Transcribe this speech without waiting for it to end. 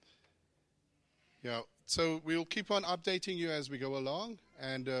Yeah, so we'll keep on updating you as we go along,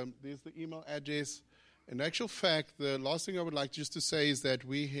 and there's the email address. In actual fact, the last thing I would like just to say is that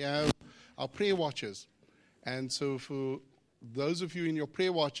we have our prayer watches, and so for those of you in your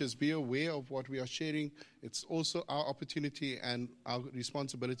prayer watches, be aware of what we are sharing. It's also our opportunity and our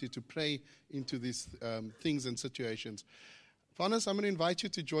responsibility to pray into these things and situations. Fanas, I'm going to invite you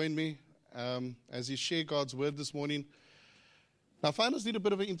to join me as you share God's word this morning. Now, Fanas did a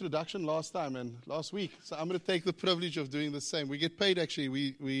bit of an introduction last time and last week, so I'm going to take the privilege of doing the same. We get paid, actually.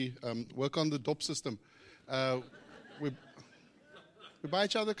 We work on the DOP system. We buy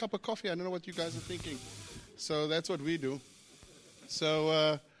each other a cup of coffee. I don't know what you guys are thinking. So that's what we do.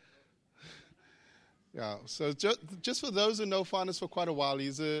 So, So just for those who know Fanas for quite a while,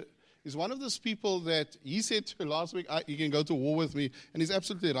 he's one of those people that he said to last week, he can go to war with me. And he's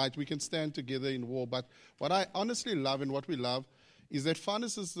absolutely right. We can stand together in war. But what I honestly love and what we love is that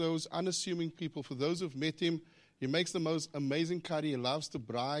Fanas is those unassuming people. For those who've met him, he makes the most amazing curry. He loves to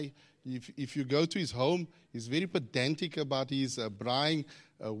braai. If you go to his home, he's very pedantic about his braaiing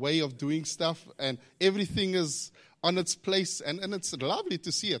way of doing stuff. And everything is on its place. And it's lovely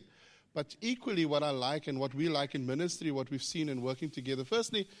to see it. But equally what I like and what we like in ministry, what we've seen in working together.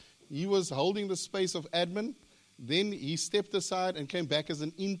 Firstly, he was holding the space of admin. Then he stepped aside and came back as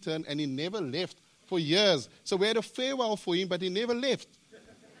an intern. And he never left for years. So we had a farewell for him, but he never left.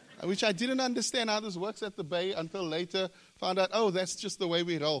 Which I didn't understand how this works at the Bay until later. Found out, that's just the way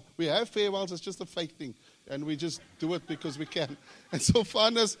we roll. We have farewells, it's just a fake thing. And we just do it because we can. And so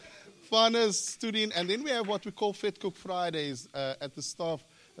Fanas stood in. And then we have what we call Vet Cook Fridays at the staff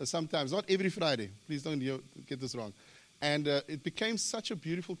sometimes. Not every Friday. Please don't get this wrong. And it became such a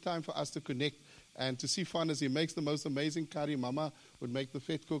beautiful time for us to connect and to see Fanas. He makes the most amazing curry. Mama would make the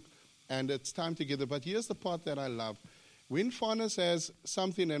Vet Cook. And it's time together. But here's the part that I love. When Fanas has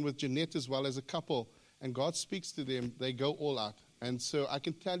something, and with Jeanette as well as a couple, and God speaks to them, they go all out. And so I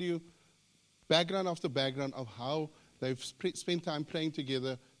can tell you background after background of how they've spent time praying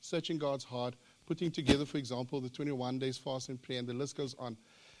together, searching God's heart, putting together, for example, the 21 days fast and prayer, and the list goes on.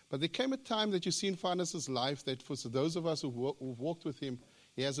 But there came a time that you see in Fanas' life that for those of us who've walked with him,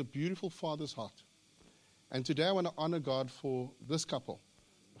 he has a beautiful father's heart. And today I want to honor God for this couple,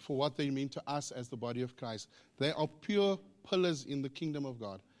 for what they mean to us as the body of Christ. They are pure pillars in the kingdom of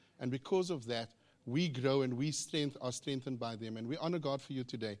God. And because of that, we grow and we are strengthened by them. And we honor God for you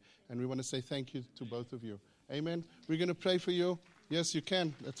today. And we want to say thank you to both of you. Amen. We're going to pray for you. Yes, you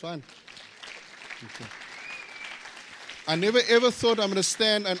can. That's fine. Okay. I never ever thought I'm going to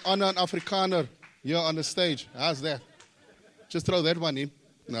stand and honor an Afrikaner here on the stage. How's that? Just throw that one in.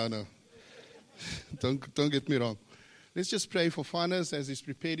 No. Don't get me wrong. Let's just pray for Fanas as he's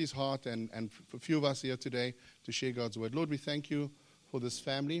prepared his heart and for a few of us here today to share God's word. Lord, we thank you for this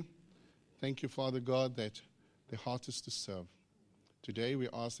family. Thank you, Father God, that their heart is to serve. Today we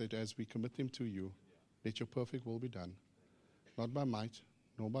ask that as we commit them to you, let your perfect will be done. Not by might,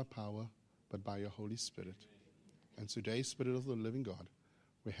 nor by power, but by your Holy Spirit. And today, Spirit of the living God,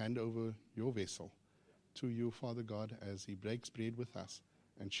 we hand over your vessel to you, Father God, as he breaks bread with us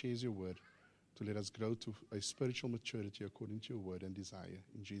and shares your word, to let us grow to a spiritual maturity according to your word and desire.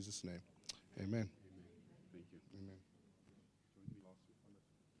 In Jesus' name, amen. Thank you. Amen.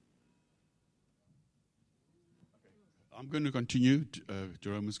 I'm going to continue.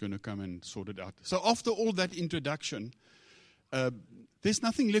 Jerome is going to come and sort it out. So after all that introduction, there's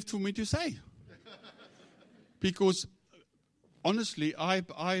nothing left for me to say. Because, honestly, I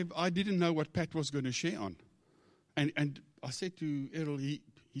didn't know what Pat was going to share on. And I said to Errol, he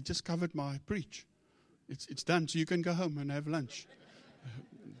just covered my preach. It's done, so you can go home and have lunch.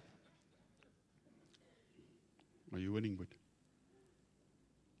 Are you winning, Wood?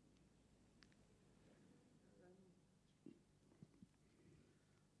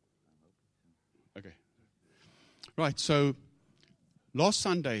 Okay. Right, so last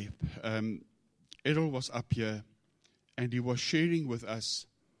Sunday, Errol was up here and he was sharing with us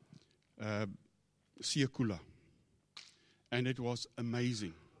Siakula. And it was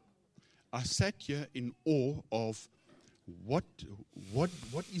amazing. I sat here in awe of what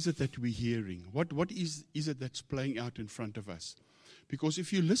is it that we're hearing? What is it that's playing out in front of us? Because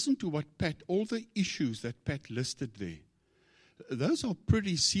if you listen to what Pat, all the issues that Pat listed there, those are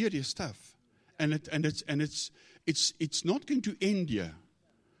pretty serious stuff. And it's not going to end here.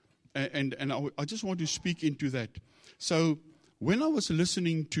 And I just want to speak into that. So when I was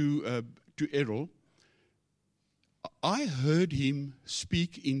listening to Errol, I heard him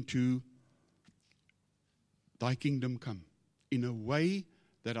speak into thy kingdom come in a way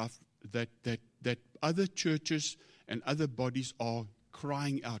that that other churches and other bodies are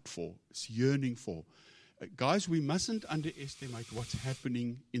crying out for, it's yearning for. Guys, we mustn't underestimate what's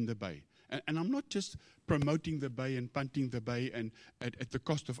happening in the Bay. And I'm not just promoting the Bay and punting the Bay and at the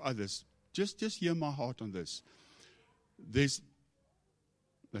cost of others. Just hear my heart on this. That's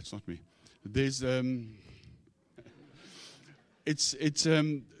not me.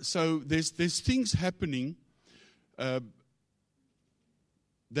 So there's things happening that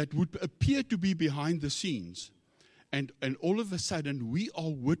would appear to be behind the scenes, and all of a sudden we are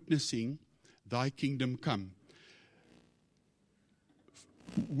witnessing Thy kingdom come.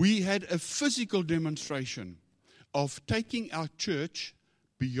 We had a physical demonstration of taking our church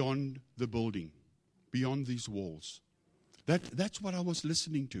beyond the building, beyond these walls. That's what I was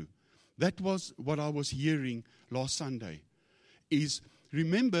listening to. That was what I was hearing last Sunday.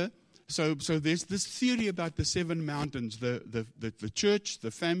 Remember, so there's this theory about the 7 mountains, the church,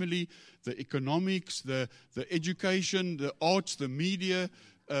 the family, the economics, the education, the arts, the media,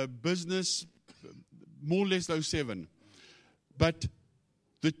 business, more or less those 7. But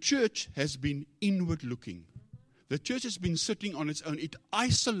the church has been inward looking. The church has been sitting on its own. It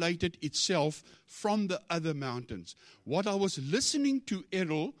isolated itself from the other mountains. What I was listening to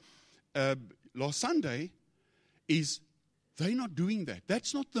Errol last Sunday is they're not doing that.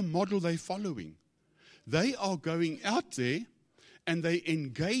 That's not the model they're following. They are going out there and they're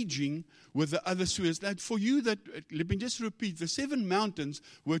engaging with the other spheres. Now, for you, let me just repeat, the 7 mountains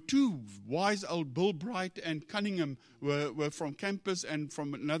were 2 wise old Bill Bright and Cunningham were from campus and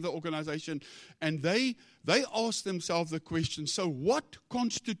from another organization, and they asked themselves the question, so what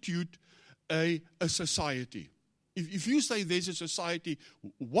constitute a society? If you say there's a society,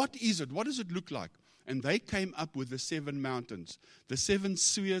 what is it? What does it look like? And they came up with the 7 mountains, the 7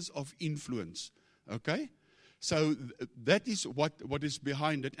 spheres of influence. Okay? So that is what is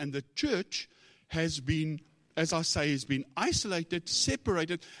behind it. And the church has been, as I say, has been isolated,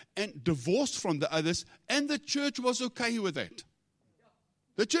 separated, and divorced from the others. And the church was okay with that.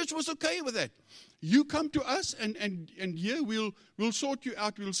 The church was okay with that. You come to us, and here we'll sort you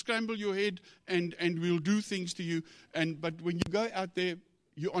out. We'll scramble your head, and we'll do things to you. But when you go out there,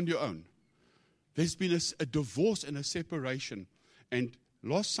 you're on your own. There's been a divorce and a separation. And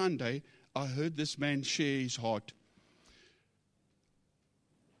last Sunday, I heard this man share his heart.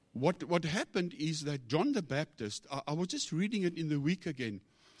 What happened is that John the Baptist, I was just reading it in the week again,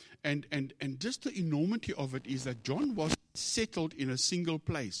 and just the enormity of it is that John was settled in a single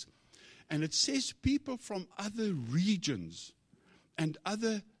place. And it says people from other regions and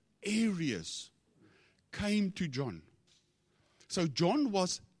other areas came to John. So John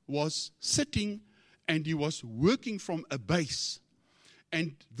was sitting and he was working from a base.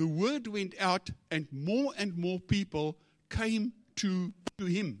 And the word went out, and more people came to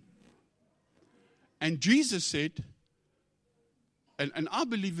him. And Jesus said, and I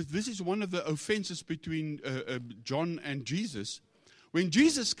believe that this is one of the offenses between John and Jesus. When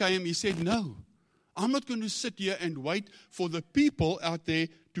Jesus came, he said, no, I'm not going to sit here and wait for the people out there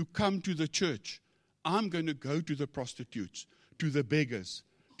to come to the church. I'm going to go to the prostitutes, to the beggars,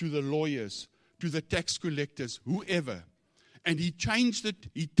 to the lawyers, to the tax collectors, whoever. And he changed it,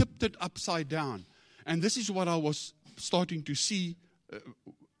 he tipped it upside down. And this is what I was starting to see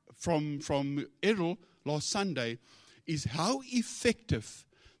from Errol last Sunday, is how effective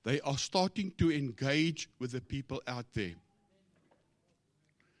they are starting to engage with the people out there.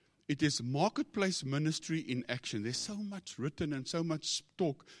 It is marketplace ministry in action. There's so much written and so much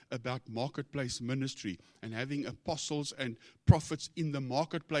talk about marketplace ministry and having apostles and prophets in the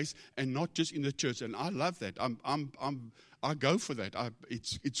marketplace and not just in the church. And I love that. I go for that.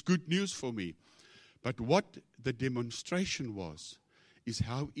 It's good news for me. But what the demonstration was is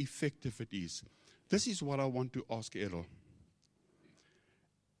how effective it is. This is what I want to ask Errol.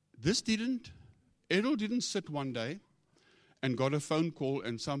 Errol didn't sit one day and got a phone call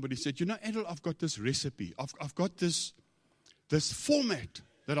and somebody said, Errol, I've got this recipe. I've got this format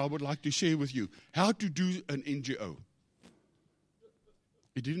that I would like to share with you. How to do an NGO.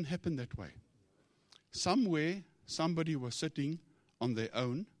 It didn't happen that way. Somewhere, somebody was sitting on their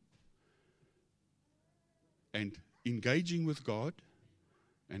own and engaging with God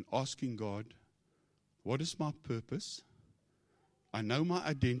and asking God, what is my purpose? I know my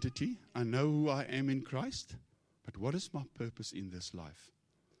identity. I know who I am in Christ. But what is my purpose in this life?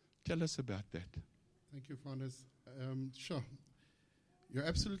 Tell us about that. Thank you, Fonders. Sure. You're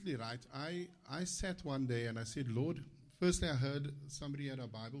absolutely right. I sat one day and I said, Lord, firstly I heard somebody at a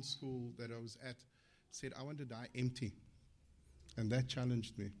Bible school that I was at said, I want to die empty. And that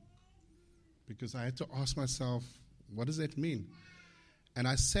challenged me. Because I had to ask myself, what does that mean? And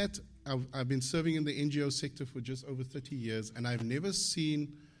I sat I've been serving in the NGO sector for just over 30 years, and I've never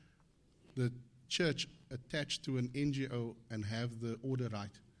seen the church attached to an NGO and have the order right.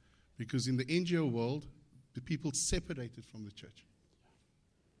 Because in the NGO world, the people separated from the church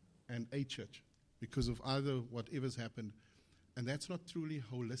and a church because of either whatever's happened. And that's not truly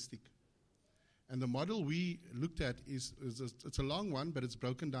holistic. And the model we looked at it's a long one, but it's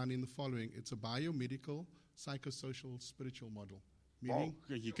broken down in the following. It's a biomedical, psychosocial, spiritual model. Meaning,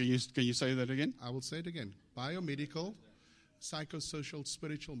 Can you say that again? I will say it again. Biomedical, psychosocial,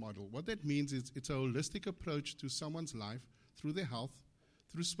 spiritual model. What that means is it's a holistic approach to someone's life through their health,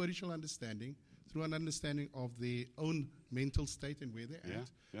 through spiritual understanding, through an understanding of their own mental state and where they're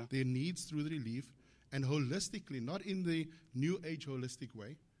at, their needs through the relief, and holistically, not in the New Age holistic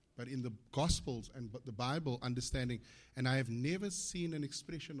way, but in the Gospels and the Bible understanding. And I have never seen an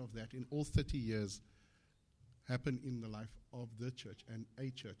expression of that in all 30 years happen in the life of the church and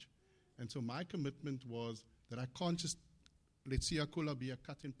a church. And so my commitment was that I can't just let Siyakhula be a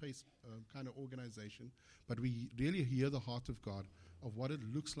cut and paste kind of organization, but we really hear the heart of God of what it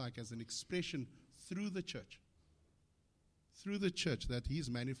looks like as an expression through the church, that His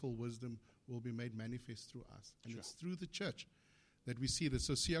manifold wisdom will be made manifest through us. And it's through the church that we see this.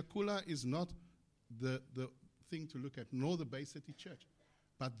 So Siyakhula is not the thing to look at, nor the Bay City Church,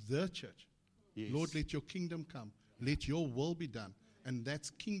 but the church. Yes. Lord, let your kingdom come. Let your will be done. And that's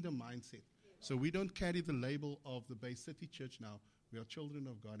kingdom mindset. So we don't carry the label of the Bay City Church now. We are children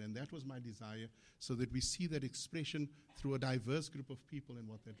of God. And that was my desire, so that we see that expression through a diverse group of people and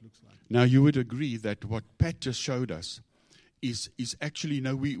what that looks like. Now, you would agree that what Pat just showed us is actually,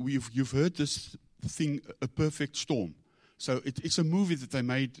 you've heard this thing, A Perfect Storm. So it's a movie that they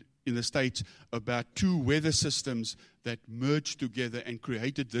made in the States about two weather systems that merged together and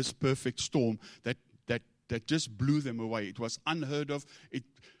created this perfect storm that just blew them away. It was unheard of.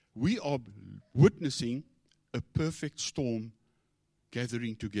 We are witnessing a perfect storm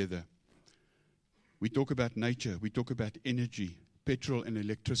gathering together. We talk about nature. We talk about energy, petrol and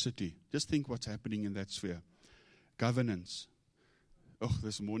electricity. Just think what's happening in that sphere. Governance. Oh,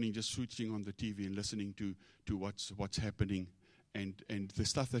 this morning just switching on the TV and listening to what's happening and the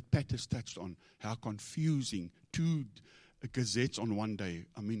stuff that Pat has touched on, how confusing, 2 gazettes on one day.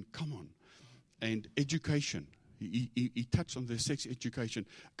 I mean, come on. And education. He touched on the sex education.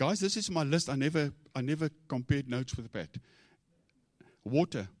 Guys, this is my list. I never compared notes with Pat.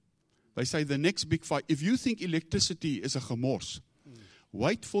 Water. They say the next big fight. If you think electricity is a gemors,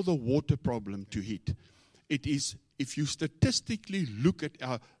 wait for the water problem to hit. It is, if you statistically look at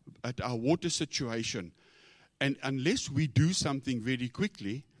our water situation, and unless we do something very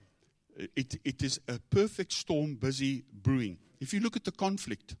quickly, it is a perfect storm busy brewing. If you look at the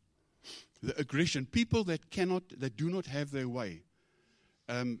conflict, the aggression, people that do not have their way.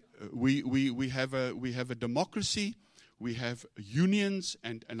 We have a democracy. We have unions,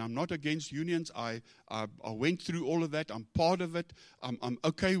 and I'm not against unions. I went through all of that. I'm part of it. I'm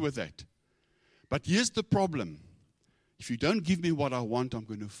okay with that. But here's the problem. If you don't give me what I want, I'm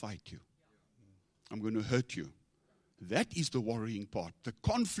going to fight you. I'm going to hurt you. That is the worrying part. The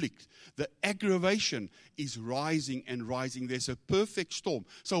conflict, the aggravation is rising and rising. There's a perfect storm.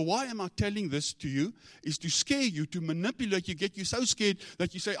 So why am I telling this to you? Is to scare you, to manipulate you, get you so scared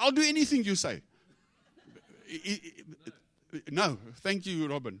that you say, I'll do anything you say. No, thank you,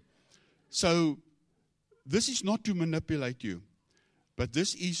 Robin. So this is not to manipulate you, but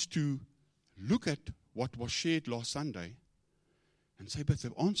this is to look at what was shared last Sunday and say, but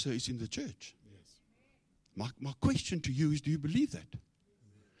the answer is in the church. Yes. My question to you is, do you believe that?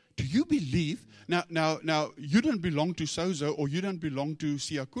 Do you believe? Now, you don't belong to Sozo or you don't belong to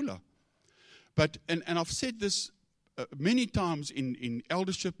Siyakhula. But, and I've said this many times in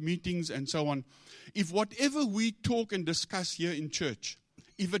eldership meetings and so on, if whatever we talk and discuss here in church,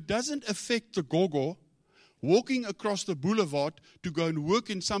 if it doesn't affect the gogo walking across the boulevard to go and work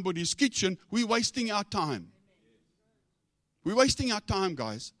in somebody's kitchen, we're wasting our time. We're wasting our time,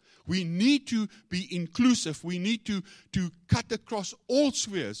 guys. We need to be inclusive. We need to cut across all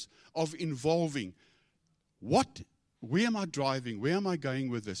spheres of involving. Where am I driving? Where am I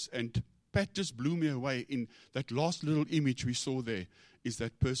going with this? And Pat just blew me away in that last little image we saw there, is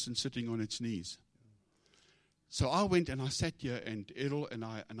that person sitting on its knees. So I went and I sat here, and Errol and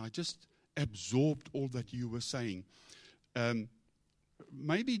I just absorbed all that you were saying.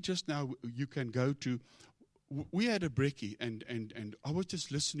 Maybe just now you can go to, we had a brekkie, and I was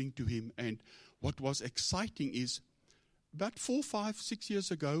just listening to him, and what was exciting is about 4, 5, 6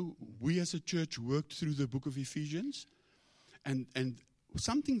 years ago, we as a church worked through the book of Ephesians, and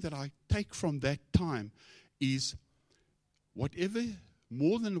something that I take from that time is whatever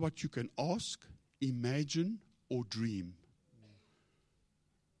more than what you can ask, imagine, or dream.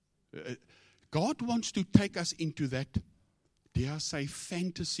 God wants to take us into that, dare I say,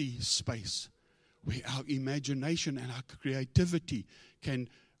 fantasy space where our imagination and our creativity can,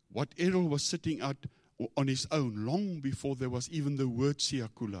 what Errol was sitting out on his own long before there was even the word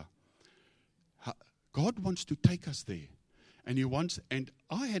Siakula. God wants to take us there. And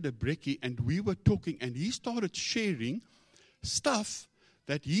I had a brekkie and we were talking and he started sharing stuff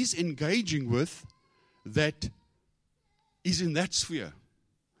that he's engaging with that is in that sphere.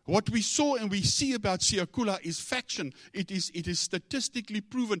 What we saw and we see about Siakula is faction. It is statistically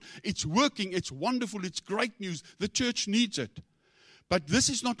proven. It's working. It's wonderful. It's great news. The church needs it. But this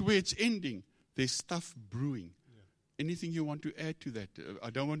is not where it's ending. There's stuff brewing. Yeah. Anything you want to add to that? I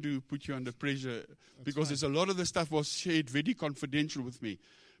don't want to put you under pressure because there's a lot of the stuff was shared very confidential with me.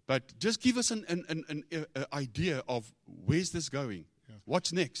 But just give us an idea of where's this going? Yeah.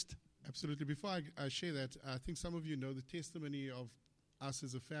 What's next? Absolutely. Before I share that, I think some of you know the testimony of us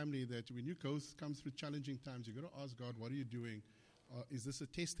as a family that when you come through challenging times, you've got to ask God, what are you doing? Is this a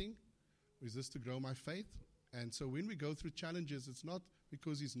testing? Or is this to grow my faith? And so when we go through challenges, it's not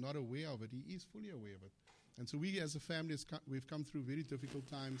because he's not aware of it. He is fully aware of it. And so we as a family, we've come through very difficult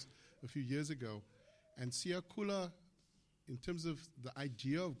times a few years ago. And Siakula, in terms of the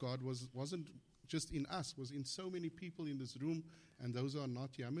idea of God, wasn't just in us, was in so many people in this room and those who are not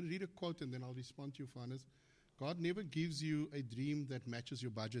here. I'm going to read a quote and then I'll respond to you, Farnes. God never gives you a dream that matches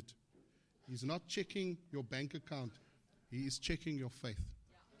your budget. He's not checking your bank account. He is checking your faith.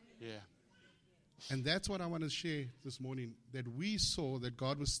 Yeah. And that's what I want to share this morning, that we saw that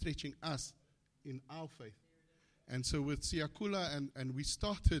God was stretching us in our faith. And so with Siakula, and we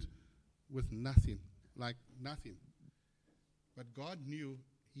started with nothing, like nothing. But God knew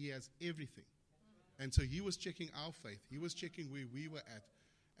he has everything. And so he was checking our faith. He was checking where we were at.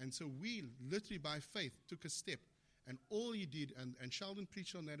 And so we literally by faith took a step. And all he did, and Sheldon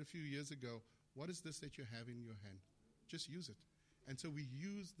preached on that a few years ago, what is this that you have in your hand? Just use it. And so we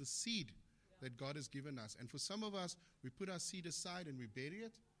use the seed that God has given us. And for some of us, we put our seed aside and we bury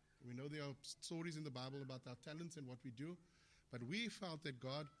it. We know there are stories in the Bible about our talents and what we do. But we felt that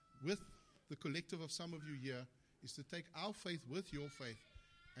God, with the collective of some of you here, is to take our faith with your faith.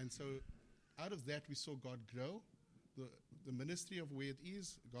 And so out of that, we saw God grow. The ministry of where it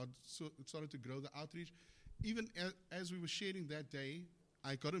is, God started to grow the outreach. Even as we were sharing that day,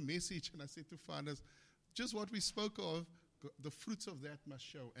 I got a message and I said to fathers, just what we spoke of, the fruits of that must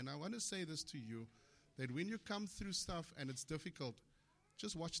show. And I want to say this to you, that when you come through stuff and it's difficult,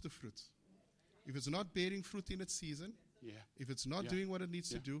 just watch the fruits. If it's not bearing fruit in its season, if it's not doing what it needs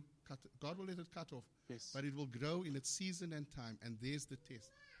to do, God will let it cut off. Yes. But it will grow in its season and time. And there's the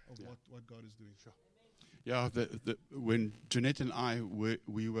test of what God is doing. Sure. Yeah, when Jeanette and I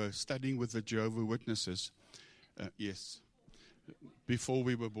we were studying with the Jehovah's Witnesses, before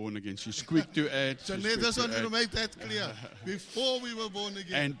we were born again. She's quick to add. Jeanette just wanted to make that clear. Before we were born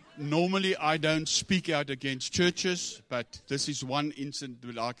again. And normally I don't speak out against churches, but this is one incident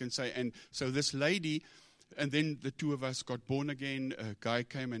that I can say. And so this lady, and then the two of us got born again. A guy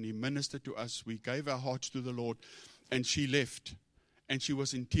came and he ministered to us. We gave our hearts to the Lord, and she left. And she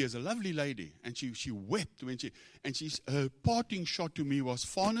was in tears, a lovely lady. And she wept when her parting shot to me was,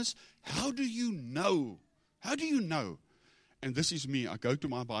 Farnes, how do you know? How do you know? And this is me. I go to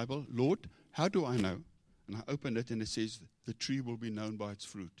my Bible, Lord, how do I know? And I open it and it says, the tree will be known by its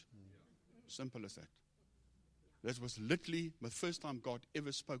fruit. Simple as that. That was literally the first time God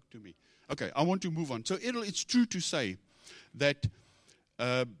ever spoke to me. Okay, I want to move on. So, Errol, it's true to say that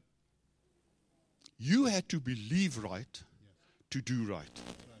you had to believe right to do right.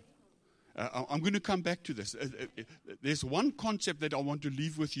 I'm going to come back to this. There's one concept that I want to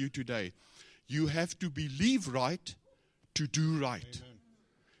leave with you today. You have to believe right to do right.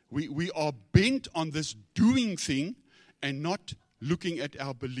 We are bent on this doing thing and not looking at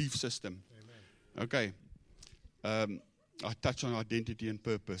our belief system. Amen. Okay. I touch on identity and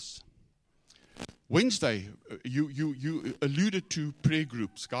purpose. Wednesday, you alluded to prayer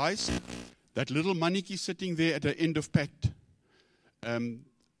groups. Guys, that little maniki sitting there at the end of pact,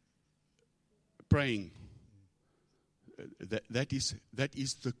 praying. That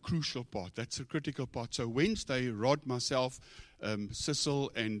is the crucial part. That's the critical part. So Wednesday, Rod, myself,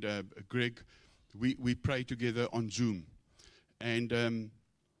 Cecil, and Greg, we pray together on Zoom, and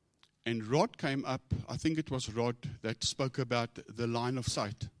Rod came up. I think it was Rod that spoke about the line of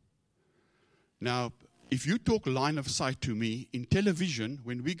sight. Now, if you talk line of sight to me in television,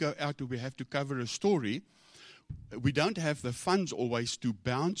 when we go out and we have to cover a story, we don't have the funds always to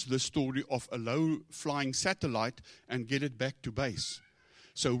bounce the story off a low-flying satellite and get it back to base.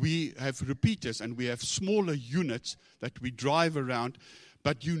 So we have repeaters and we have smaller units that we drive around.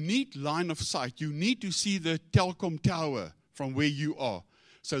 But you need line of sight. You need to see the Telkom tower from where you are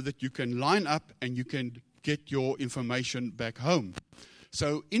so that you can line up and you can get your information back home.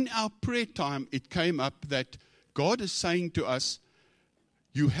 So in our prayer time, it came up that God is saying to us,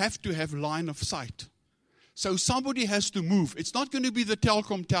 you have to have line of sight. So somebody has to move. It's not going to be the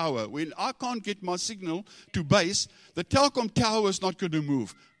Telkom tower. When I can't get my signal to base, the Telkom tower is not going to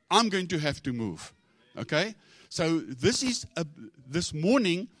move. I'm going to have to move. Okay? So this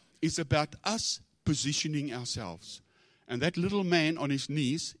morning is about us positioning ourselves. And that little man on his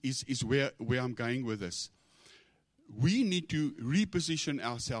knees is where I'm going with this. We need to reposition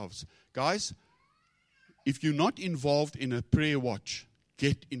ourselves. Guys, if you're not involved in a prayer watch,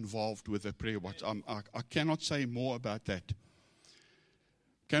 get involved with a prayer watch. I cannot say more about that.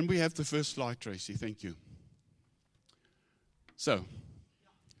 Can we have the first slide, Tracy? Thank you. So,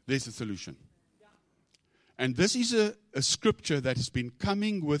 there's a solution. And this is a scripture that has been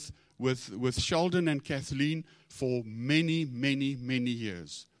coming with Sheldon and Kathleen for many, many, many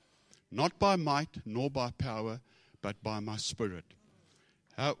years. Not by might nor by power, but by my spirit.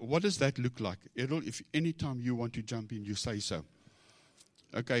 What does that look like? Errol, if any time you want to jump in, you say so.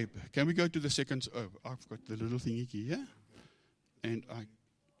 Okay, can we go to the second? Oh, I've got the little thingy here, and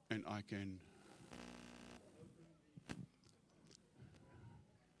I can.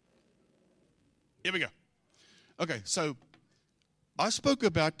 Here we go. Okay, so I spoke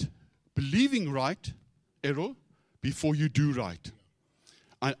about believing right, Errol, before you do right.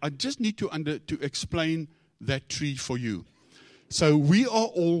 I just need to explain that tree for you. So we are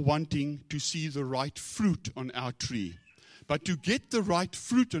all wanting to see the right fruit on our tree. But to get the right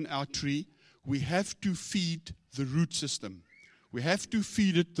fruit on our tree, we have to feed the root system. We have to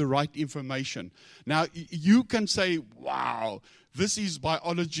feed it the right information. Now, you can say, wow, this is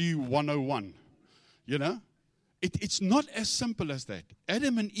biology 101. You know? It's not as simple as that.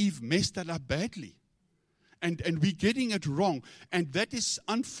 Adam and Eve messed that up badly. And we're getting it wrong. And that is,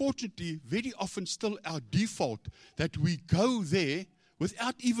 unfortunately, very often still our default, that we go there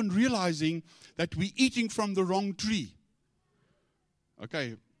without even realizing that we're eating from the wrong tree.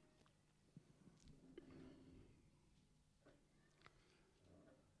 Okay.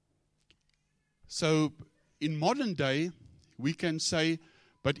 So, in modern day, we can say,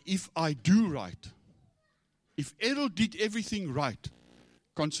 but if I do right, if Errol did everything right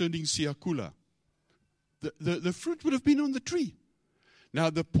concerning Siakula, the fruit would have been on the tree.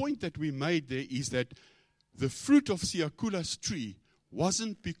 Now, the point that we made there is that the fruit of Siakula's tree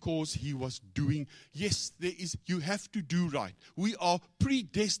wasn't because he was doing, yes, you have to do right. We are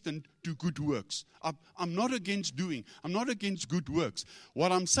predestined to good works. I'm not against doing. I'm not against good works.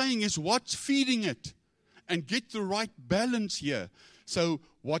 What I'm saying is what's feeding it, and get the right balance here. So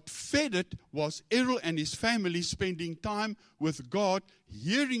what fed it was Errol and his family spending time with God,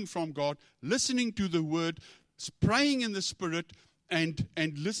 hearing from God, listening to the word, praying in the Spirit, and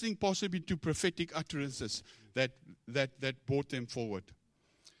listening possibly to prophetic utterances that brought them forward.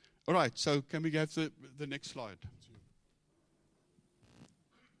 All right, so can we have the next slide?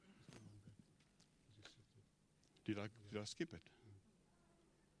 Did I skip it?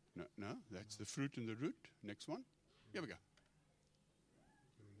 No, that's the fruit and the root. Next one. Here we go.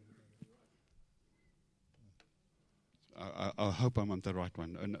 I hope I'm on the right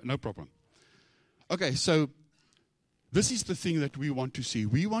one. No problem. Okay, so this is the thing that we want to see.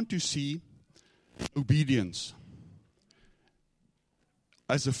 We want to see obedience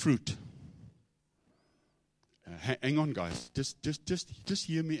as a fruit. Hang on, guys. Just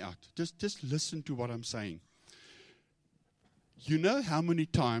hear me out. Just listen to what I'm saying. You know how many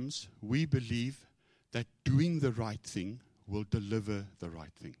times we believe that doing the right thing will deliver the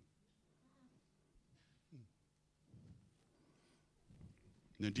right thing?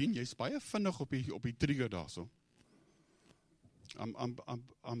 Nadine, jy's baie vinnig op die trigger daarso.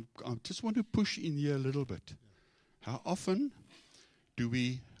 I just want to push in here a little bit. How often do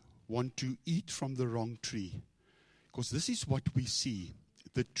we want to eat from the wrong tree? Because this is what we see.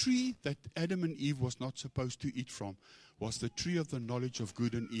 The tree that Adam and Eve was not supposed to eat from was the tree of the knowledge of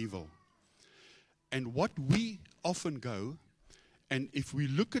good and evil. And what we often go, and if we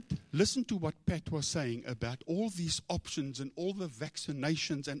listen to what Pat was saying about all these options and all the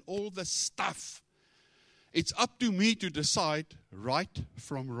vaccinations and all the stuff, it's up to me to decide right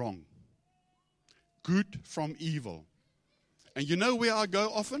from wrong, good from evil. And you know where I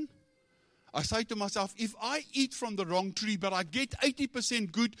go often? I say to myself, if I eat from the wrong tree, but I get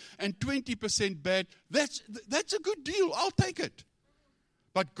 80% good and 20% bad, that's a good deal. I'll take it.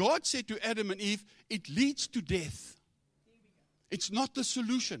 But God said to Adam and Eve, it leads to death. It's not the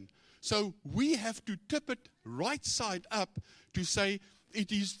solution. So we have to tip it right side up to say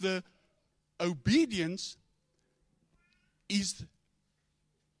it is the obedience is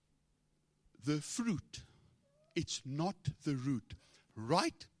the fruit. It's not the root.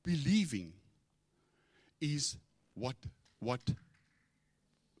 Right believing is what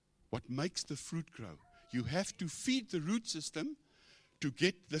makes the fruit grow. You have to feed the root system to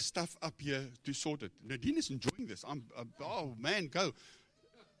get the stuff up here to sort it. Nadine is enjoying this. Oh man, go.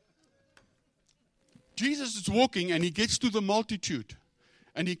 Jesus is walking and he gets to the multitude.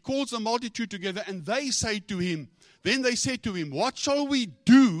 And he calls the multitude together and they said to him, what shall we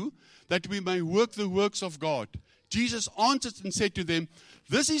do that we may work the works of God? Jesus answered and said to them,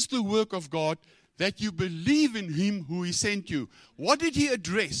 this is the work of God, that you believe in him who he sent you. What did he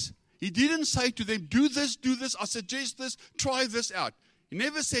address? He didn't say to them, do this, I suggest this, try this out. He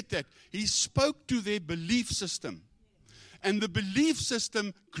never said that. He spoke to their belief system. And the belief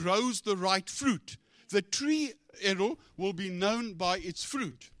system grows the right fruit. The tree, Errol, will be known by its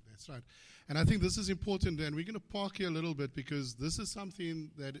fruit. That's right. And I think this is important, and we're going to park here a little bit because this is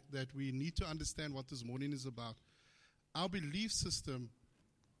something that we need to understand what this morning is about. Our belief system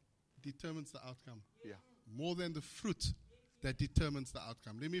determines the outcome. Yeah. More than the fruit that determines the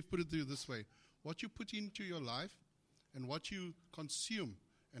outcome. Let me put it to you this way. What you put into your life and what you consume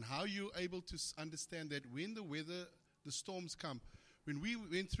and how you're able to understand that when the storms come, when we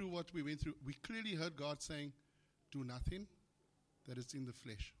went through what we went through, we clearly heard God saying, do nothing that is in the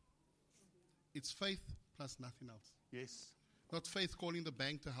flesh. It's faith plus nothing else. Yes. Not faith calling the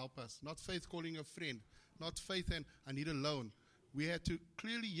bank to help us. Not faith calling a friend. Not faith and I need a loan. We had to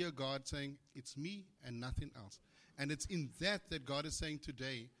clearly hear God saying, it's me and nothing else. And it's in that God is saying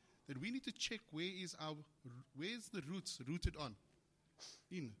today that we need to check where's the roots rooted on.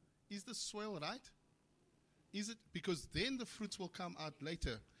 Is the soil right? Is it? Because then the fruits will come out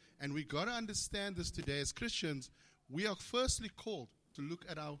later. And we got to understand this today as Christians. We are firstly called to look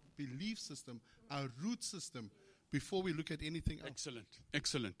at our belief system, our root system, before we look at anything else.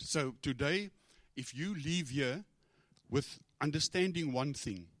 Excellent. So today, if you leave here with understanding one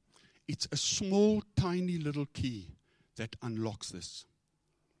thing, it's a small, tiny little key that unlocks this.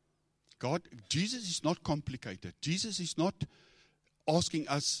 Jesus is not complicated. Jesus is not asking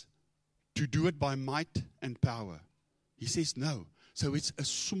us to do it by might and power. He says no. So it's a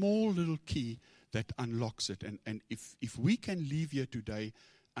small little key that unlocks it. And if we can leave here today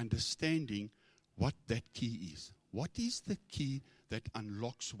understanding what that key is. What is the key that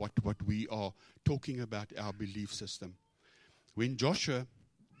unlocks what we are talking about, our belief system? When Joshua,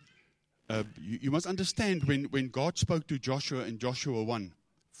 you must understand when God spoke to Joshua in Joshua 1,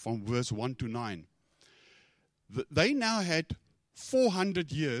 from verse 1 to 9, they now had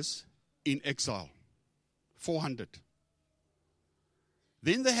 400 years in exile. 400.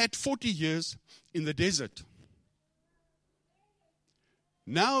 Then they had 40 years in the desert.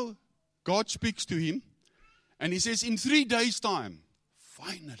 Now God speaks to him and he says, in 3 days' time,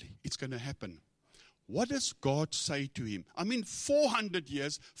 finally, it's going to happen. What does God say to him? 400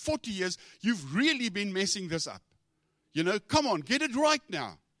 years, 40 years, you've really been messing this up. Come on, get it right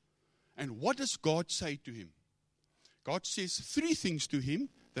now. And what does God say to him? God says 3 things to him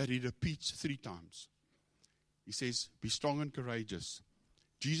that he repeats 3 times. He says, be strong and courageous.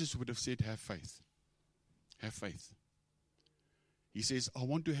 Jesus would have said, have faith. Have faith. He says, I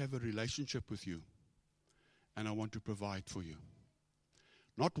want to have a relationship with you. And I want to provide for you.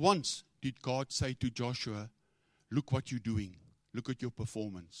 Not once did God say to Joshua, look what you're doing. Look at your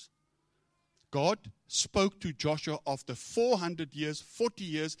performance. God spoke to Joshua after 400 years, 40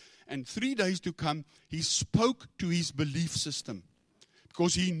 years, and 3 days to come. He spoke to his belief system.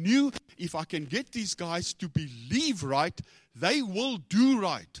 Because he knew if I can get these guys to believe right, they will do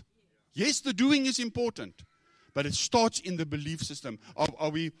right. Yes, the doing is important. But it starts in the belief system. Are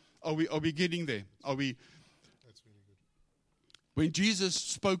we getting there? Are we? That's really good. When Jesus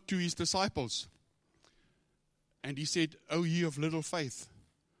spoke to his disciples, and he said, "O ye of little faith,"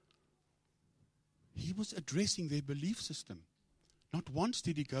 he was addressing their belief system. Not once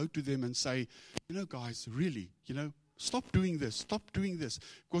did he go to them and say, guys, really, stop doing this, stop doing this.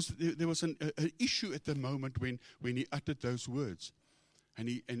 Because there was an issue at the moment when he uttered those words.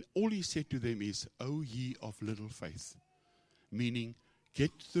 And all he said to them is, "O ye of little faith," meaning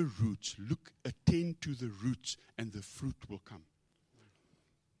get the roots, attend to the roots, and the fruit will come.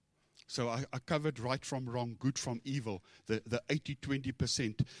 So I covered right from wrong, good from evil, the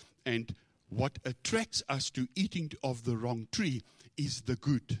 80-20%. And what attracts us to eating of the wrong tree is the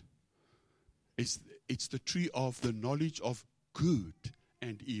good. It's the tree of the knowledge of good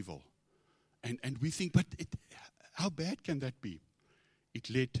and evil. And we think, but How bad can that be? It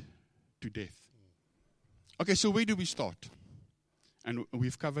led to death. Okay, so where do we start? And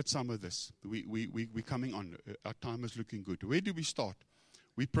we've covered some of this. We're coming on. Our time is looking good. Where do we start?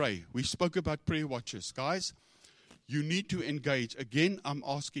 We pray. We spoke about prayer watches. Guys, you need to engage. Again, I'm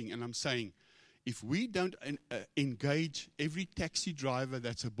asking and I'm saying, if we don't engage every taxi driver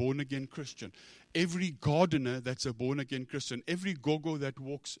that's a born-again Christian, every gardener that's a born-again Christian, every gogo that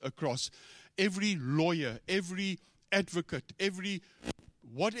walks across, every lawyer, every advocate, every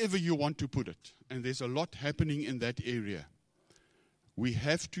whatever you want to put it, and there's a lot happening in that area, we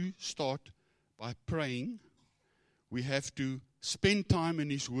have to start by praying. We have to spend time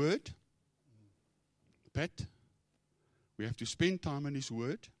in His Word. Pat, we have to spend time in His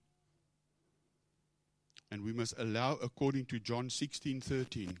Word. And we must allow, according to John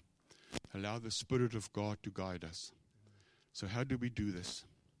 16:13, allow the Spirit of God to guide us. So how do we do this?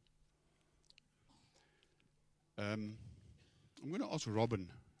 I'm going to ask Robin.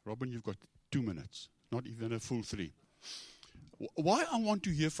 Robin, you've got 2 minutes, not even a full 3. Why I want to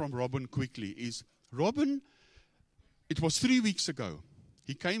hear from Robin quickly is, Robin, it was 3 weeks ago.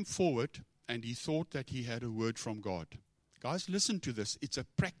 He came forward and he thought that he had a word from God. Guys, listen to this. It's a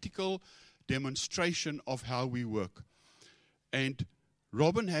practical demonstration of how we work. And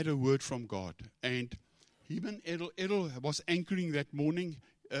Robin had a word from God. And him and Edel was anchoring that morning.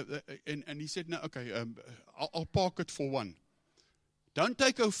 And he said, no, okay, I'll park it for one. Don't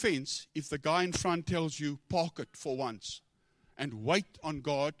take offense if the guy in front tells you, park it for once. And wait on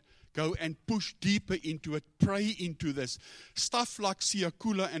God. Go and push deeper into it. Pray into this. Stuff like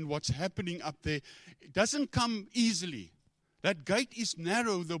Siakula and what's happening up there, it doesn't come easily. That gate is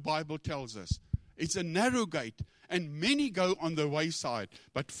narrow, the Bible tells us. It's a narrow gate, and many go on the wayside,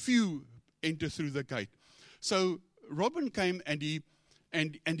 but few enter through the gate. So Robin came and he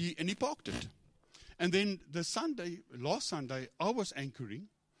parked it. And then last Sunday, I was anchoring,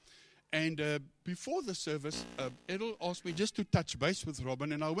 and before the service, Edel asked me just to touch base with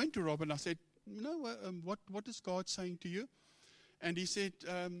Robin, and I went to Robin. I said, what is God saying to you? And he said,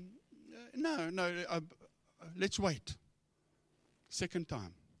 no, let's wait. Second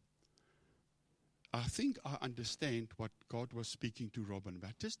time. I think I understand what God was speaking to Robin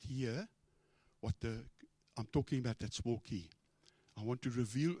about. Just hear what I'm talking about, that small key. I want to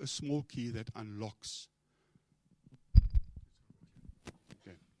reveal a small key that unlocks.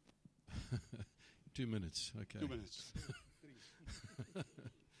 Okay. 2 minutes, okay. 2 minutes.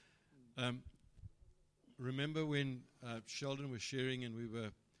 Remember when Sheldon was sharing and we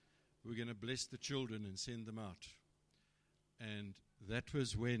were going to bless the children and send them out? And that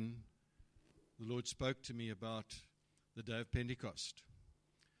was when the Lord spoke to me about the day of Pentecost.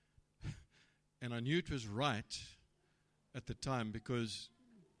 And I knew it was right at the time because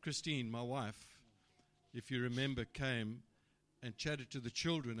Christine, my wife, if you remember, came and chatted to the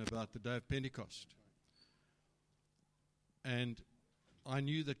children about the day of Pentecost. And I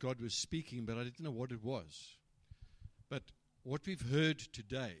knew that God was speaking, but I didn't know what it was. But what we've heard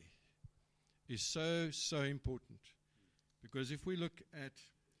today is so important. Because if we look at,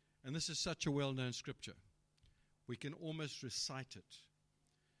 and this is such a well-known scripture, we can almost recite it.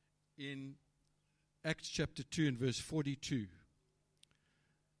 In Acts chapter 2 and verse 42,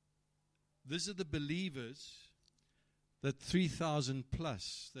 these are the believers, that 3,000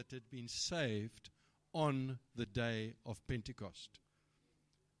 plus that had been saved on the day of Pentecost.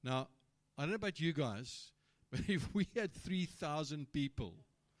 Now, I don't know about you guys, but if we had 3,000 people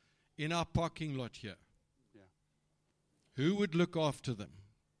in our parking lot here, who would look after them?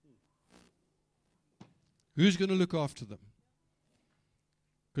 Who's going to look after them?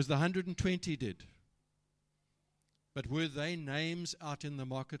 Because the 120 did. But were they names out in the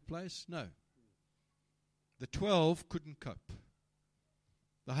marketplace? No. The 12 couldn't cope.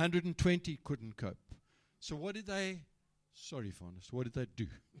 The 120 couldn't cope. So what did they, what did they do?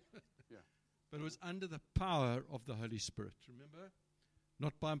 Yeah. But it was under the power of the Holy Spirit. Remember?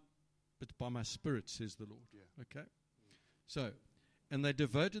 Not by, but by my Spirit, says the Lord. Yeah. Okay? So, and they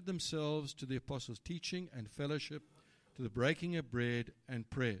devoted themselves to the apostles' teaching and fellowship, to the breaking of bread and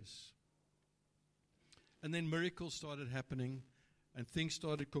prayers. And then miracles started happening, and things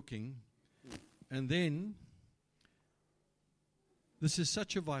started cooking. And then, this is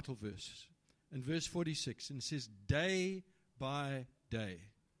such a vital verse. In verse 46, and it says, day by day.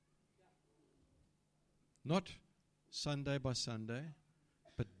 Not Sunday by Sunday,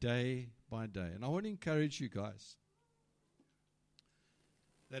 but day by day. And I want to encourage you guys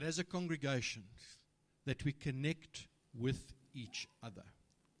that as a congregation, that we connect with each other.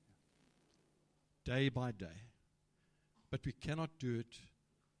 Day by day. But we cannot do it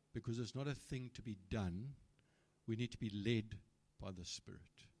because it's not a thing to be done we need to be led by the Spirit.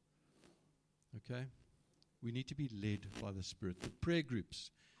 Okay? We need to be led by the Spirit. The prayer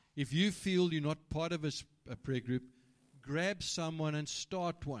groups. If you feel you're not part of a prayer group, grab someone and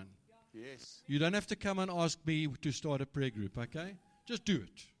start one. Yes. You don't have to come and ask me to start a prayer group, okay? Just do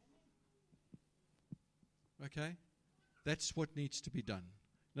it. Okay? That's what needs to be done.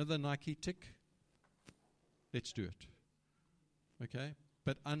 Another Nike tick? Let's do it. Okay?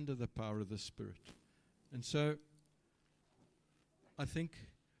 But under the power of the Spirit. And so, I think,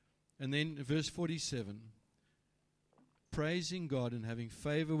 and then verse 47, praising God and having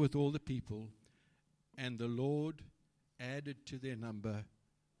favor with all the people, and the Lord added to their number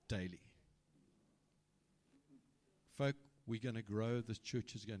daily. Folk, we're going to grow. This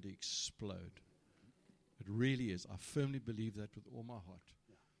church is going to explode. It really is. I firmly believe that with all my heart.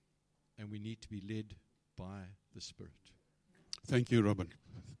 And we need to be led by the Spirit. Thank you, Robin.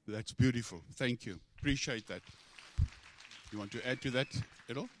 That's beautiful. Thank you. Appreciate that. You want to add to that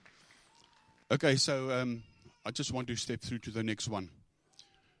at all? Okay, so I just want to step through to the next one.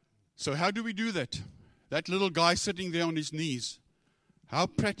 So how do we do that? That little guy sitting there on his knees. How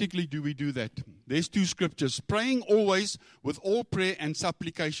practically do we do that? There's two scriptures. Praying always with all prayer and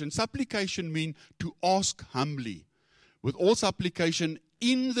supplication. Supplication means to ask humbly. With all supplication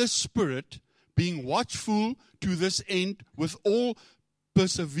in the Spirit, being watchful to this end with all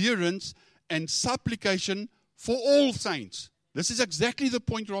perseverance and supplication for all saints. This is exactly the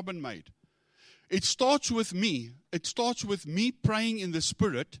point Robin made. It starts with me. It starts with me praying in the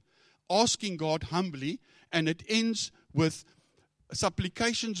Spirit, asking God humbly, and it ends with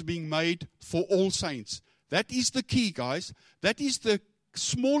supplications being made for all saints. That is the key, guys. That is the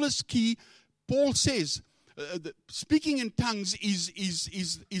smallest key. Paul says, speaking in tongues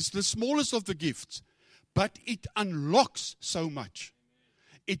is the smallest of the gifts, but it unlocks so much.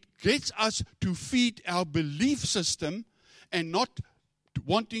 It gets us to feed our belief system and not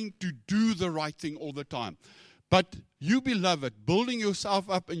wanting to do the right thing all the time. But you, beloved, building yourself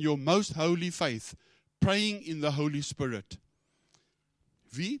up in your most holy faith, praying in the Holy Spirit.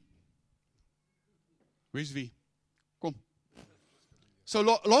 V? Where's V? Come. So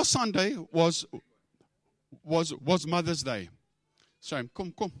last Sunday was Mother's Day. Shame.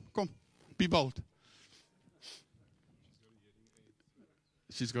 Come. Be bold.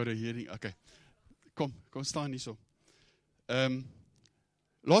 She's got a hearing. Okay. Come staan hier so.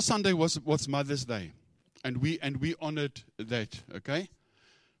 Last Sunday was Mother's Day. And we honored that, okay?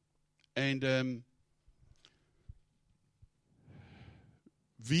 And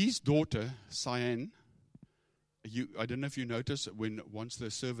V's daughter, Cyan, I don't know if you noticed, once the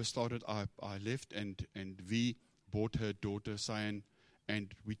service started, I left and V brought her daughter, Cyan,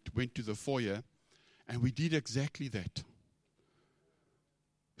 and we went to the foyer, and we did exactly that.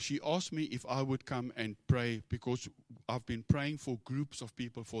 She asked me if I would come and pray, because I've been praying for groups of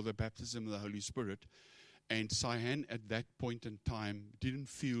people for the baptism of the Holy Spirit, and Cyan at that point in time didn't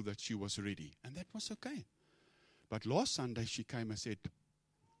feel that she was ready, and that was okay. But last Sunday she came and said,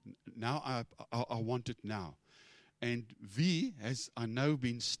 now I want it now. And V has, I know,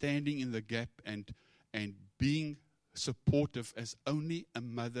 been standing in the gap and being supportive as only a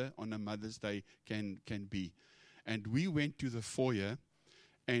mother on a Mother's Day can be. And we went to the foyer,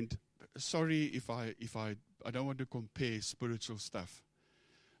 and sorry if I don't want to compare spiritual stuff,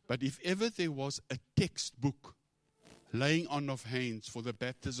 but if ever there was a textbook, laying on of hands for the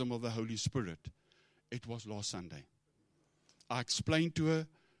baptism of the Holy Spirit, it was last Sunday. I explained to her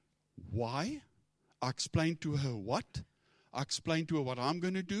why. I explained to her what. I explained to her what I'm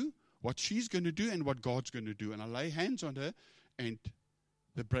going to do, what she's going to do, and what God's going to do. And I lay hands on her, and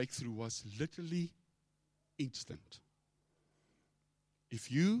the breakthrough was literally instant.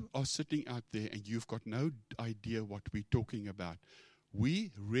 If you are sitting out there and you've got no idea what we're talking about,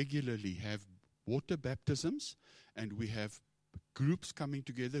 we regularly have water baptisms, and we have groups coming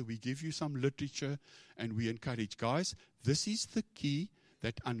together. We give you some literature, and we encourage. Guys, this is the key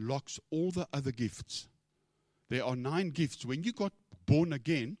that unlocks all the other gifts. There are 9 gifts. When you got born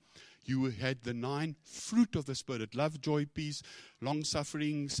again, you had the 9 fruit of the Spirit: love, joy, peace,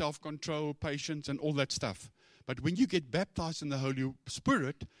 long-suffering, self-control, patience, and all that stuff. But when you get baptized in the Holy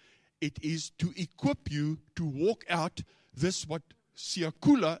Spirit, it is to equip you to walk out this, what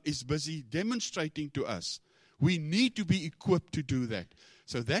Siakula is busy demonstrating to us. We need to be equipped to do that.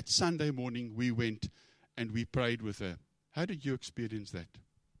 So that Sunday morning we went and we prayed with her. How did you experience that?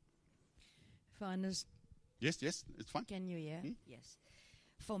 Honest, Yes, it's fine. can you hear? Yes.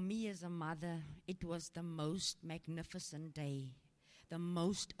 For me as a mother, it was the most magnificent day, the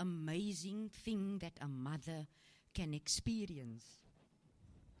most amazing thing that a mother can experience.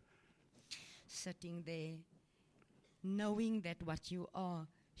 Sitting there knowing that what you are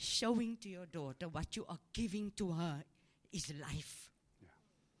showing to your daughter, what you are giving to her, is life.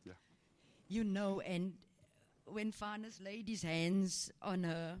 Yeah. You know, and when Farnes laid his hands on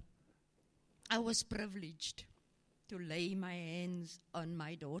her, I was privileged to lay my hands on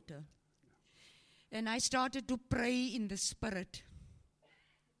my daughter. And I started to pray in the Spirit.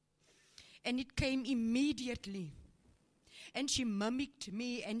 And it came immediately. And she mimicked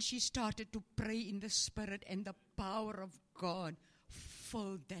me and she started to pray in the Spirit, and the power of God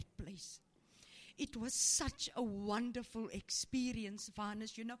filled that place. It was such a wonderful experience,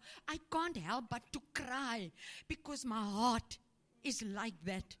 Farnes. You know, I can't help but to cry because my heart is like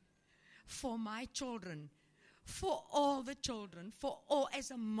that for my children, for all the children, for all.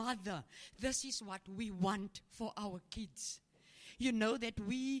 As a mother, this is what we want for our kids. You know, that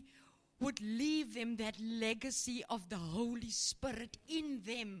we would leave them that legacy of the Holy Spirit in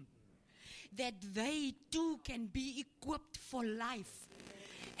them, that they too can be equipped for life,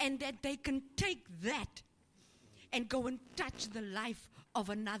 and that they can take that and go and touch the life of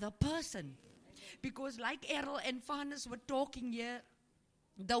another person. Because like Errol and Farnes were talking here,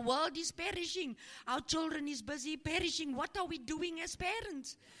 the world is perishing. Our children is busy perishing. What are we doing as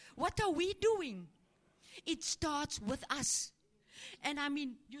parents? What are we doing? It starts with us. And I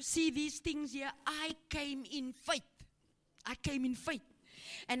mean, you see these things here. I came in faith. I came in faith.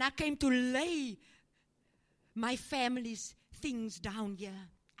 And I came to lay my family's things down here.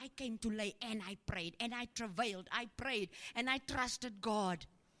 I came to lay, and I prayed, and I travailed. I prayed, and I trusted God.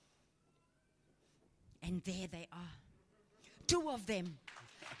 And there they are. 2 of them.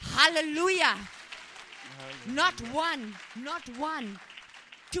 Hallelujah. Not one.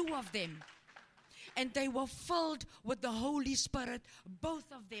 2 of them. And they were filled with the Holy Spirit, both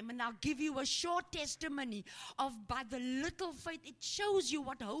of them. And I'll give you a short testimony of, by the little faith, it shows you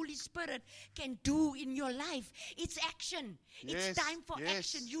what the Holy Spirit can do in your life. It's action. Yes, It's time for yes.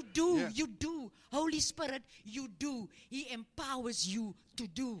 action. You do, Yeah. you do. Holy Spirit, you do. He empowers you to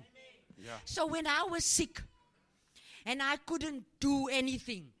do. Yeah. So when I was sick and I couldn't do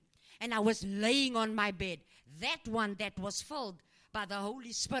anything, and I was laying on my bed, that one that was filled by the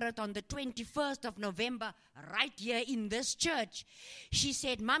Holy Spirit on the 21st of November, right here in this church, she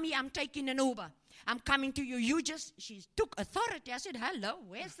said, "Mommy, I'm taking an Uber. I'm coming to you. She took authority. I said, hello,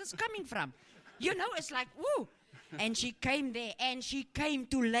 where's this coming from? You know, it's like, woo. And she came there, and she came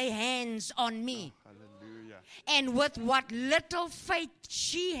to lay hands on me. Hallelujah. And with what little faith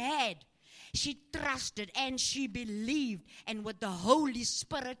she had, she trusted and she believed. And with the Holy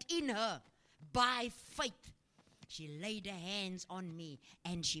Spirit in her, by faith, she laid her hands on me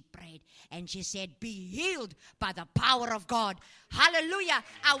and she prayed. And she said, be healed by the power of God. Hallelujah.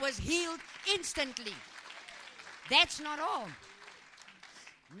 I was healed instantly. That's not all.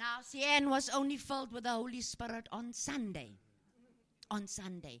 Now, Sian was only filled with the Holy Spirit on Sunday. On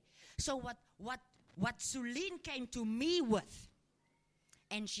Sunday. So what Suleen came to me with,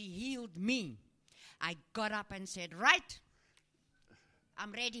 and she healed me, I got up and said, right,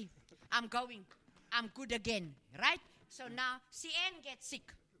 I'm ready. I'm going. I'm good again, right? So now, Sian gets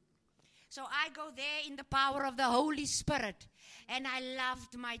sick. So I go there in the power of the Holy Spirit, and I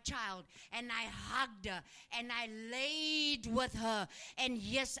loved my child, and I hugged her, and I laid with her, and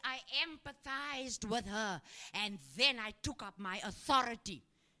yes, I empathized with her, and then I took up my authority,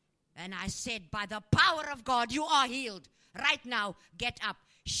 and I said, by the power of God, you are healed. Right now, get up.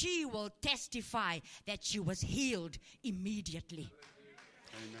 She will testify that she was healed immediately.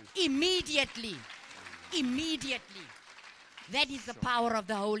 Amen. Immediately. That is the power of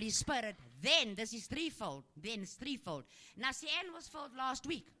the Holy Spirit. Then, this is threefold. Then it's threefold. Now, Sian was filled last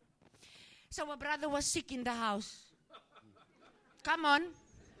week. So her brother was sick in the house. Come on.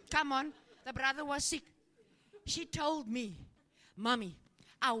 The brother was sick. She told me, Mommy,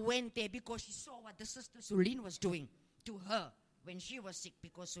 I went there because she saw what the sister Suleen was doing to her when she was sick,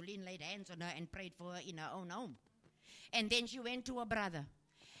 because Suleen laid hands on her and prayed for her in her own home. And then she went to her brother.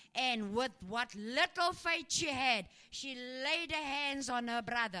 And with what little faith she had, she laid her hands on her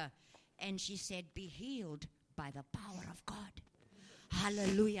brother. And she said, be healed by the power of God.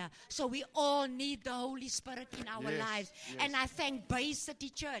 Hallelujah. So we all need the Holy Spirit in our lives. Yes. And I thank Bay City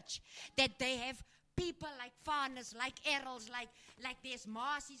Church that they have people like Farnes, like Errol's, like there's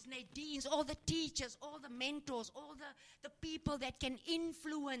Marcy's, Nadine's, all the teachers, all the mentors, all the people that can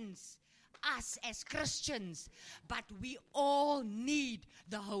influence us as Christians. But we all need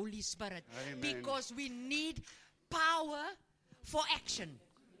the Holy Spirit. Amen. Because we need power for action.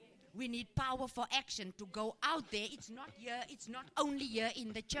 We need power for action to go out there. It's not here. It's not only here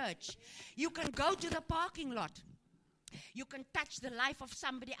in the church. You can go to the parking lot. You can touch the life of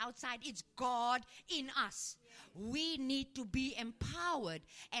somebody outside. It's God in us. we need to be empowered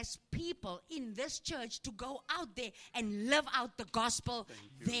as people in this church to go out there and live out the gospel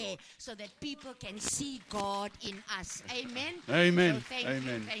there, so that people can see God in us. Amen. Amen. So thank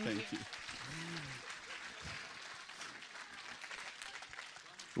Amen. you. Thank you.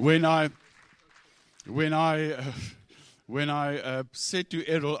 When I said to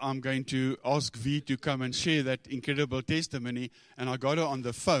Errol, I'm going to ask V to come and share that incredible testimony, and I got her on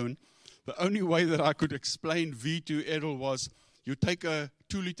the phone, the only way that I could explain V to Errol was, you take a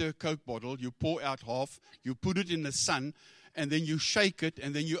 2-liter Coke bottle, you pour out half, you put it in the sun, and then you shake it,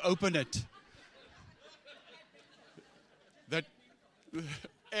 and then you open it. That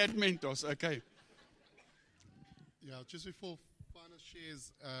ad Mentos, okay. Yeah, just before Fana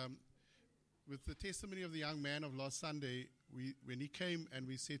shares, with the testimony of the young man of last Sunday, when he came and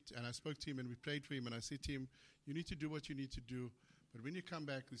we said, and I spoke to him and we prayed for him, and I said to him, you need to do what you need to do. But when you come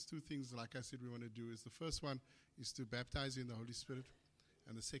back, there's 2 things, like I said, we want to do. Is the first one is to baptize you in the Holy Spirit,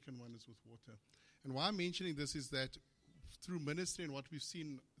 and the second one is with water. And why I'm mentioning this is that through ministry and what we've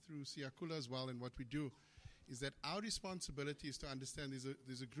seen through Siakula as well, and what we do, is that our responsibility is to understand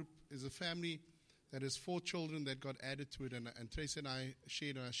there's a group, there's a family that has 4 children that got added to it, and Tracy and I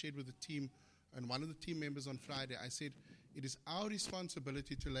shared with the team, and one of the team members on Friday, I said, it is our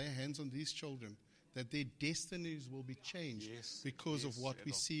responsibility to lay hands on these children, that their destinies will be changed because of what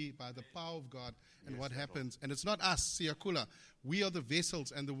we see by the power of God and what happens. And it's not us, Siakula. We are the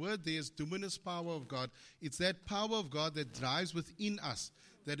vessels, and the word there is dunamis power of God. It's that power of God that drives within us,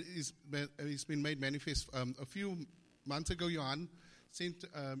 that is been made manifest. A few months ago, Johan sent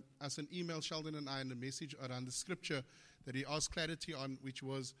us an email, Sheldon and I, and a message around the scripture that he asked clarity on, which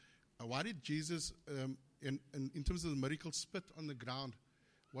was, why did Jesus, in terms of the miracle, spit on the ground?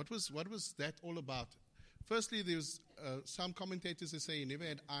 What was that all about? Firstly, there's some commentators that say he never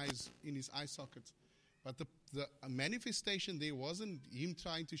had eyes in his eye sockets. But the manifestation there wasn't him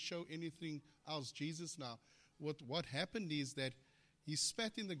trying to show anything else, Jesus now. What happened is that he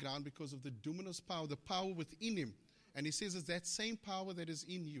spat in the ground because of the dunamis power, the power within him. And he says it's that same power that is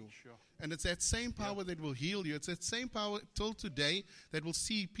in you. Sure. And it's that same power that will heal you. It's that same power till today that will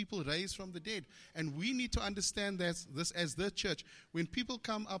see people raised from the dead. And we need to understand that this as the church. When people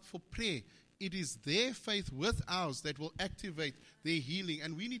come up for prayer, it is their faith with ours that will activate their healing.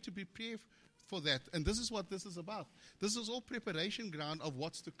 And we need to be prepared for that. And this is what this is about. This is all preparation ground of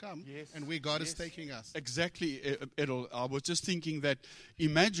what's to come and where God is taking us. Exactly, Errol. I was just thinking that,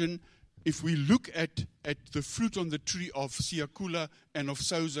 imagine if we look at the fruit on the tree of Siakula and of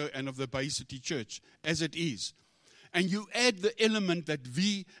Sozo and of the Bay City Church as it is, and you add the element that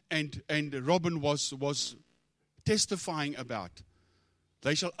V and Robin was testifying about,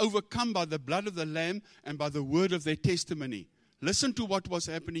 they shall overcome by the blood of the Lamb and by the word of their testimony. Listen to what was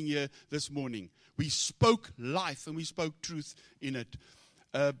happening here this morning. We spoke life and we spoke truth in it.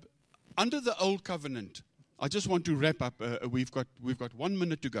 Under the old covenant, I just want to wrap up. We've got 1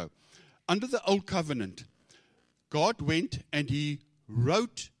 minute to go. Under the old covenant, God went and he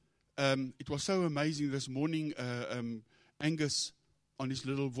wrote, it was so amazing this morning, Angus, on his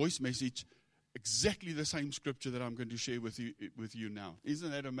little voice message, exactly the same scripture that I'm going to share with you now.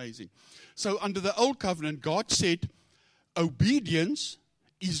 Isn't that amazing? So under the old covenant, God said, obedience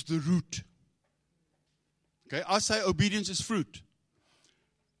is the root. Okay, I say obedience is fruit.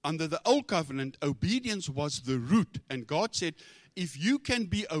 Under the old covenant, obedience was the root. And God said, if you can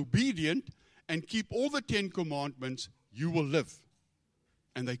be obedient and keep all the 10 commandments, you will live.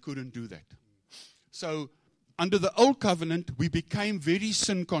 And they couldn't do that. So, under the old covenant, we became very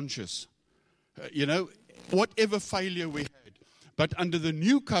sin conscious. Whatever failure we had. But under the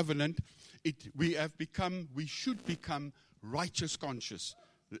new covenant, we should become righteous conscious.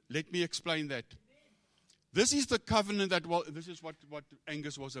 Let me explain that. This is the covenant this is what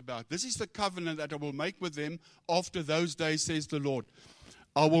Angus was about. This is the covenant that I will make with them after those days, says the Lord.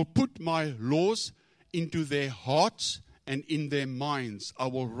 I will put my laws into their hearts and in their minds. I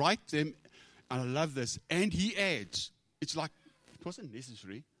will write them. I love this. And he adds, it's like, it wasn't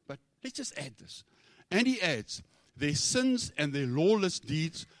necessary, but let's just add this. And he adds, their sins and their lawless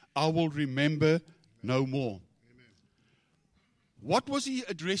deeds I will remember no more. Amen. What was he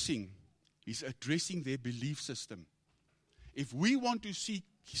addressing? He's addressing their belief system. If we want to see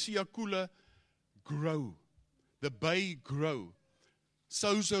Siakula grow, the Bay grow,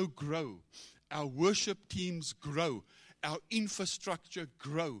 Sozo grow, our worship teams grow, our infrastructure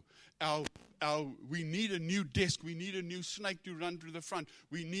grow, we need a new desk, we need a new snake to run to the front,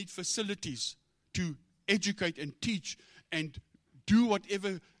 we need facilities to educate and teach and do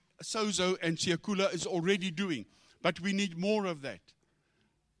whatever Sozo and Siakula is already doing. But we need more of that.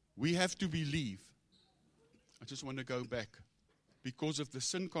 We have to believe. I just want to go back. Because of the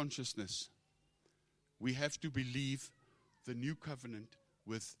sin consciousness, we have to believe the new covenant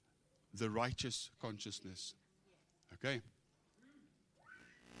with the righteous consciousness. Okay?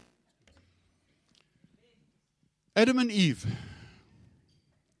 Adam and Eve.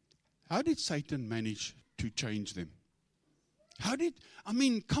 How did Satan manage to change them?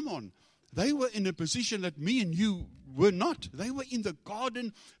 Come on. They were in a position that me and you were not. They were in the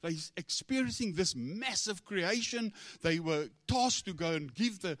garden. They experiencing this massive creation. They were tasked to go and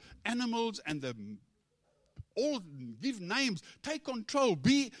give the animals and give names, take control,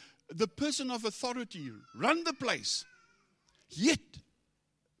 be the person of authority, run the place. Yet,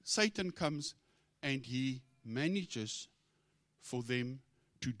 Satan comes and he manages for them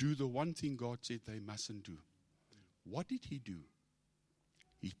to do the one thing God said they mustn't do. What did he do?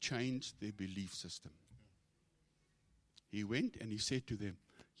 He changed their belief system. He went and he said to them,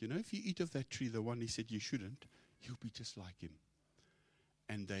 if you eat of that tree, the one he said you shouldn't, you'll be just like him.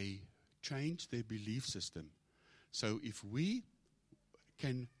 And they changed their belief system. So if we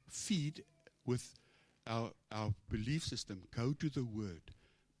can feed with our belief system, go to the Word,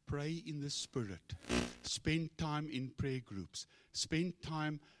 pray in the Spirit, spend time in prayer groups, spend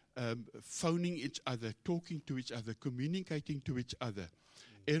time phoning each other, talking to each other, communicating to each other.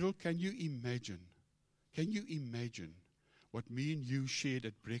 Errol, can you imagine what me and you shared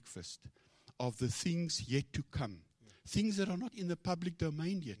at breakfast of the things yet to come? Things that are not in the public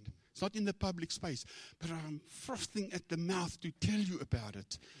domain yet. It's not in the public space. But I'm frothing at the mouth to tell you about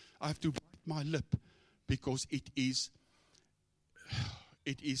it. I have to bite my lip because it is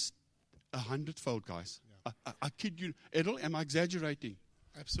 100-fold, guys. Yeah. I kid you. Errol, am I exaggerating?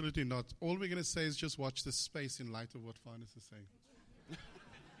 Absolutely not. All we're going to say is just watch this space in light of what Finus is saying.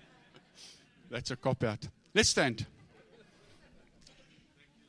 That's a cop-out. Let's stand.